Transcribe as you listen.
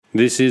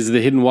This is the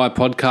Hidden Why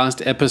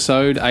podcast,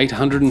 episode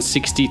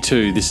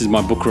 862. This is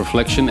my book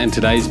reflection, and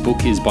today's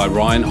book is by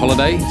Ryan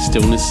Holiday,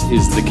 Stillness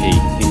is the Key.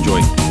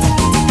 Enjoy.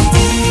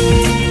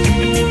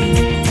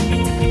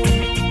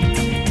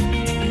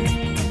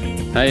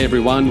 Hey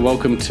everyone,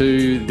 welcome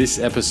to this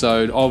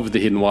episode of the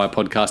Hidden Why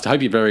podcast. I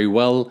hope you're very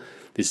well.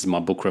 This is my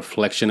book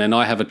reflection, and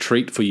I have a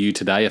treat for you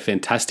today, a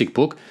fantastic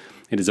book.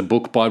 It is a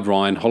book by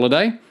Ryan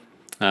Holiday.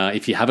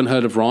 If you haven't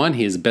heard of Ryan,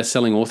 he is a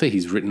best-selling author.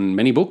 He's written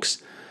many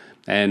books,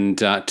 and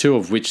two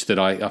of which that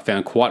I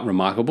found quite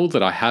remarkable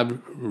that I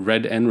have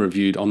read and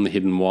reviewed on The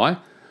Hidden Why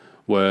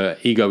were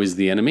Ego is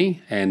the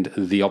Enemy and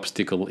The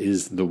Obstacle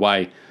is the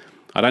Way.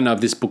 I don't know if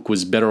this book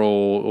was better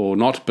or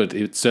not, but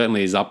it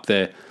certainly is up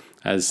there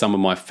as some of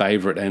my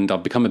favourite, and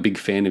I've become a big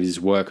fan of his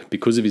work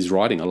because of his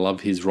writing. I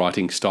love his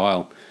writing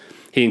style.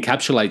 He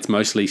encapsulates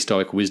mostly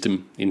Stoic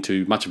wisdom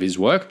into much of his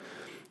work.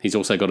 He's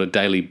also got a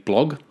daily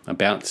blog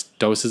about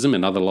Stoicism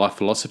and other life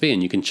philosophy,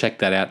 and you can check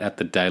that out at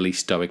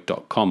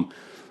thedailystoic.com.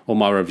 All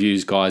my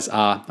reviews, guys,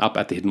 are up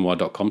at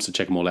thehiddenwhy.com, so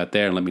check them all out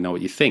there and let me know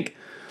what you think.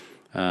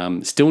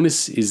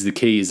 Stillness is the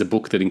Key is a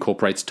book that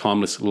incorporates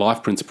timeless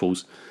life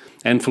principles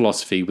and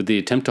philosophy with the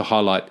attempt to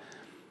highlight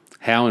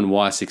how and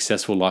why a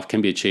successful life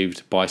can be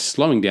achieved by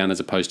slowing down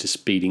as opposed to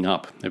speeding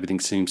up. Everything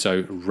seems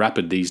so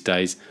rapid these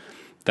days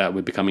that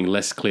we're becoming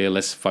less clear,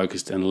 less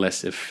focused, and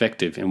less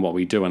effective in what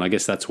we do. And I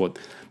guess that's what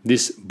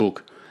this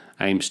book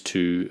aims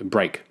to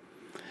break.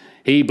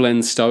 He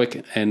blends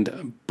Stoic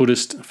and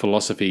Buddhist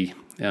philosophy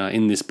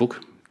in this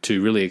book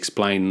to really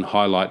explain and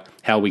highlight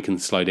how we can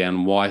slow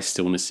down, why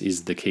stillness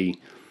is the key.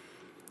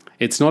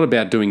 It's not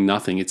about doing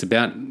nothing. It's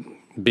about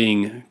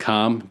being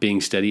calm, being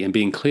steady, and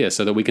being clear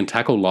so that we can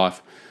tackle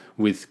life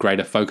with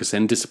greater focus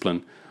and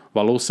discipline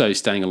while also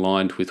staying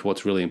aligned with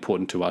what's really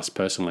important to us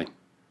personally.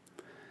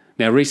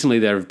 Now, recently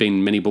there have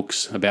been many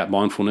books about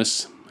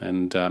mindfulness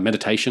and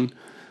meditation,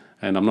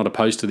 and I'm not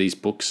opposed to these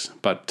books,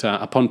 but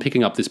upon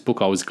picking up this book,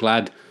 I was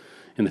glad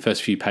in the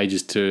first few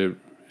pages to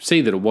see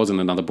that it wasn't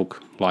another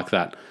book like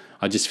that.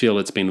 I just feel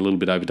it's been a little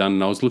bit overdone,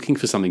 and I was looking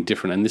for something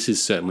different, and this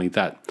is certainly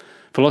that.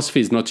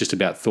 Philosophy is not just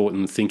about thought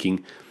and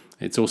thinking,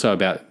 it's also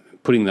about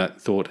putting that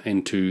thought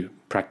into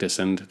practice,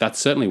 and that's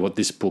certainly what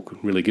this book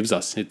really gives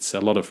us. It's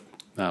a lot of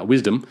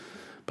wisdom,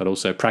 but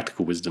also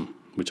practical wisdom,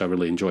 which I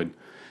really enjoyed.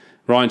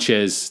 Ryan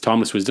shares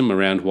timeless wisdom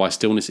around why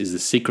stillness is the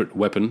secret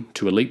weapon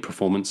to elite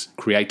performance,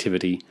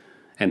 creativity,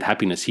 and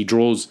happiness. He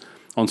draws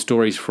on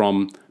stories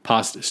from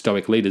past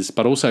Stoic leaders,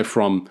 but also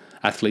from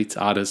athletes,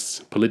 artists,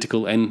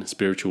 political and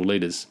spiritual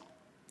leaders.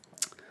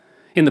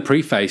 In the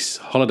preface,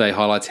 Holiday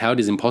highlights how it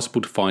is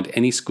impossible to find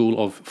any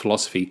school of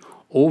philosophy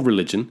or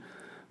religion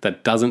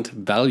that doesn't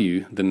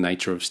value the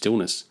nature of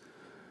stillness,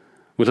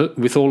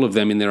 with all of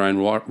them in their own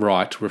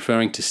right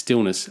referring to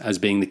stillness as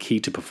being the key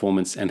to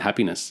performance and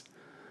happiness.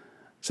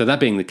 So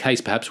that being the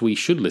case, perhaps we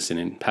should listen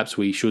in, perhaps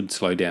we should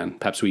slow down,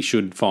 perhaps we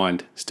should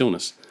find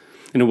stillness.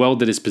 In a world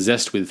that is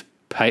possessed with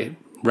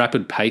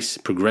rapid pace,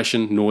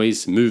 progression,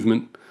 noise,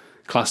 movement,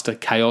 cluster,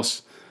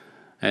 chaos,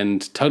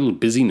 and total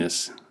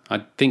busyness,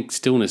 I think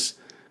stillness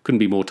couldn't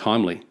be more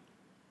timely.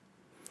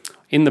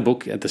 In the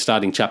book, at the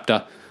starting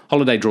chapter,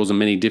 Holiday draws on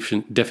many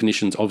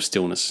definitions of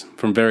stillness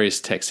from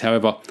various texts.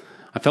 However,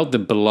 I felt the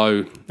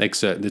below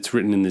excerpt that's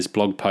written in this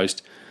blog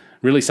post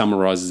really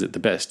summarizes it the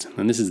best,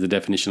 and this is the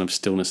definition of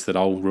stillness that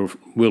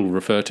will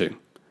refer to.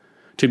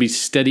 To be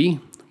steady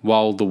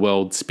while the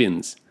world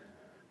spins,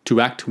 to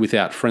act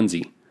without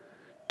frenzy,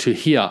 to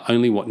hear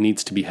only what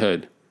needs to be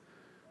heard,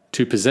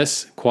 to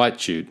possess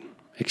quietude,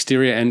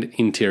 exterior and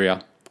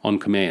interior, on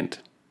command.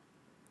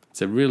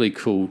 It's a really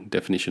cool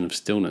definition of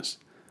stillness.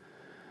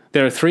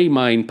 There are three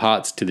main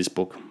parts to this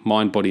book: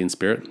 mind, body, and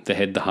spirit, the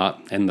head, the heart,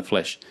 and the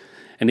flesh.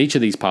 And each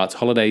of these parts,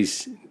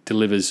 Holidays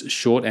delivers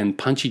short and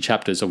punchy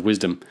chapters of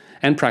wisdom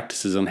and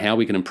practices on how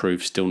we can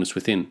improve stillness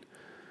within.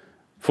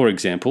 For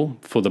example,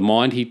 for the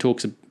mind, he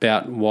talks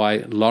about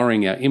why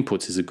lowering our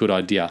inputs is a good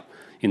idea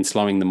in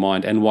slowing the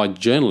mind, and why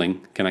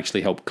journaling can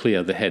actually help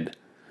clear the head.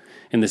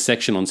 In the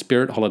section on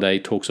spirit, Holiday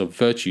talks of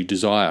virtue,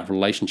 desire,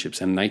 relationships,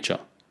 and nature.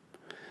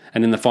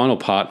 And in the final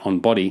part on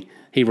body,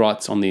 he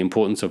writes on the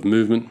importance of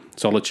movement,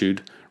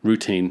 solitude,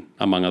 routine,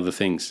 among other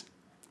things.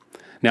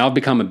 Now, I've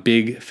become a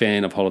big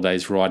fan of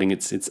Holiday's writing.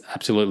 It's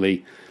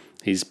absolutely,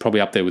 he's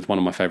probably up there with one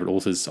of my favourite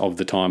authors of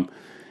the time.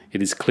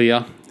 It is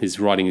clear, his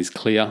writing is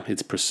clear,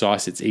 it's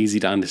precise, it's easy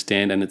to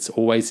understand, and it's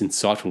always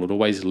insightful. It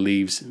always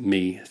leaves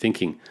me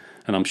thinking,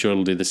 and I'm sure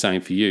it'll do the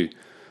same for you.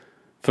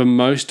 For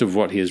most of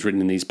what he has written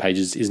in these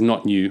pages is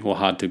not new or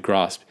hard to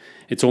grasp.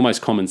 It's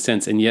almost common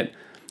sense, and yet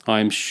I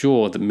am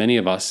sure that many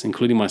of us,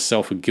 including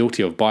myself, are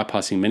guilty of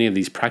bypassing many of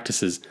these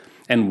practices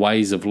and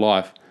ways of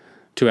life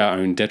to our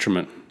own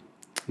detriment.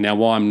 Now,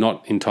 while I'm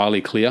not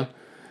entirely clear,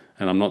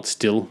 and I'm not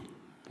still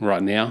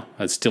right now,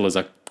 as still as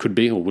I could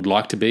be or would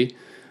like to be,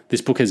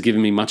 this book has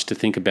given me much to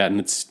think about, and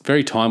it's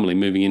very timely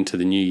moving into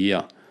the new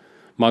year.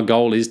 My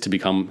goal is to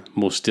become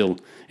more still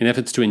in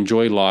efforts to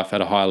enjoy life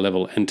at a higher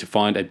level and to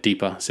find a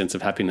deeper sense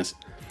of happiness.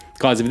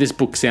 Guys, if this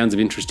book sounds of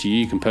interest to you,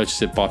 you can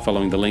purchase it by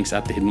following the links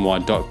at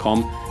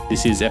thehiddenwhy.com.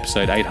 This is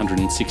episode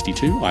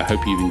 862. I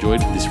hope you've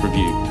enjoyed this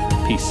review.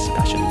 Peace,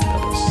 passion,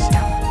 purpose.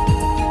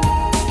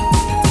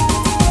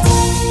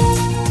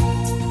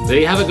 There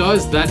you have it,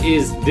 guys. That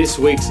is this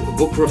week's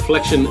book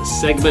reflection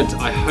segment.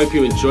 I hope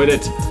you enjoyed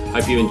it. I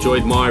hope you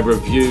enjoyed my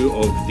review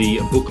of the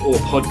book or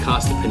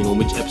podcast, depending on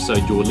which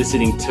episode you're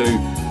listening to.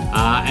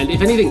 And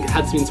if anything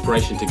had some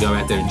inspiration to go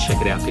out there and check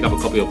it out, pick up a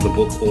copy of the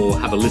book or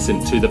have a listen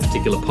to the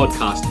particular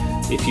podcast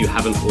if you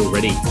haven't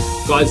already.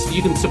 Guys,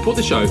 you can support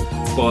the show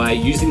by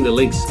using the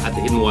links at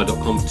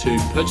thehiddenwhy.com to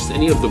purchase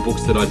any of the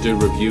books that I do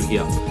review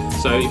here.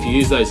 So if you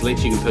use those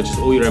links, you can purchase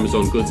all your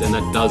Amazon goods, and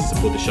that does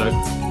support the show.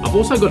 I've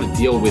also got a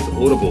deal with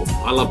Audible.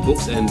 I love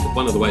books, and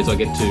one of the ways I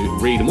get to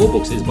read more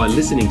books is by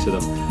listening to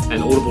them.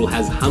 And Audible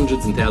has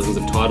hundreds and thousands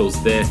of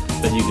titles there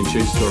that you can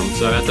choose from.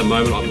 So at the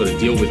moment, I've got a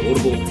deal with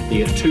Audible.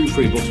 You get 2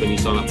 free books when you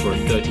sign up for a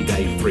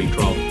 30-day free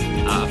trial.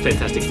 A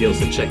fantastic deal,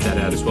 so check that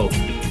out as well.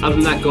 Other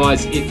than that,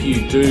 guys, if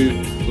you do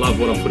love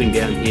what I'm putting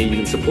down here, you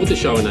can support the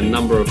show in a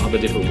number of other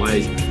different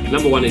ways.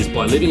 Number one is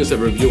by leaving us a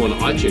review on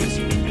iTunes.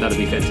 That'd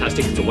be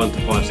fantastic. It's a 1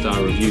 to 5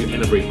 star review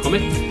and a brief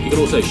comment. You can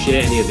also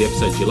share any of the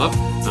episodes you love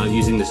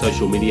using the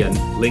social media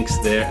links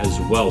there as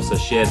well. So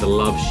share the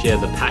love, share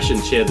the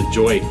passion, share the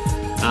joy.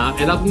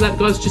 And other than that,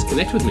 guys, just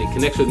connect with me.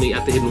 Connect with me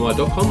at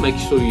thehiddenwhy.com. Make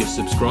sure you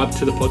subscribe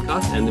to the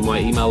podcast, and my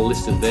email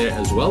listed there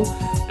as well.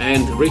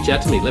 And reach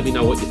out to me. Let me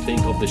know what you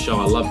think of the show.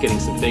 I love getting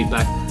some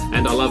feedback,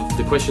 and I love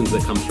the questions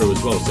that come through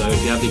as well. So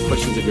if you have any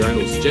questions of your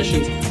own or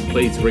suggestions,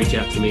 please reach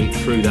out to me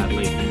through that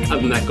link. Other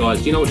than that,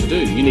 guys, you know what to do.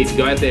 You need to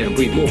go out there and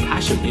breathe more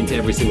passion into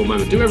every single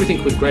moment. Do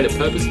everything with greater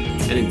purpose,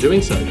 and in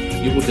doing so,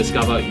 you will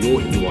discover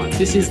your hidden why.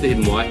 This is The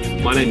Hidden Why.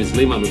 My name is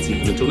Lee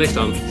Mamunzi, and until next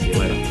time, see you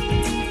later.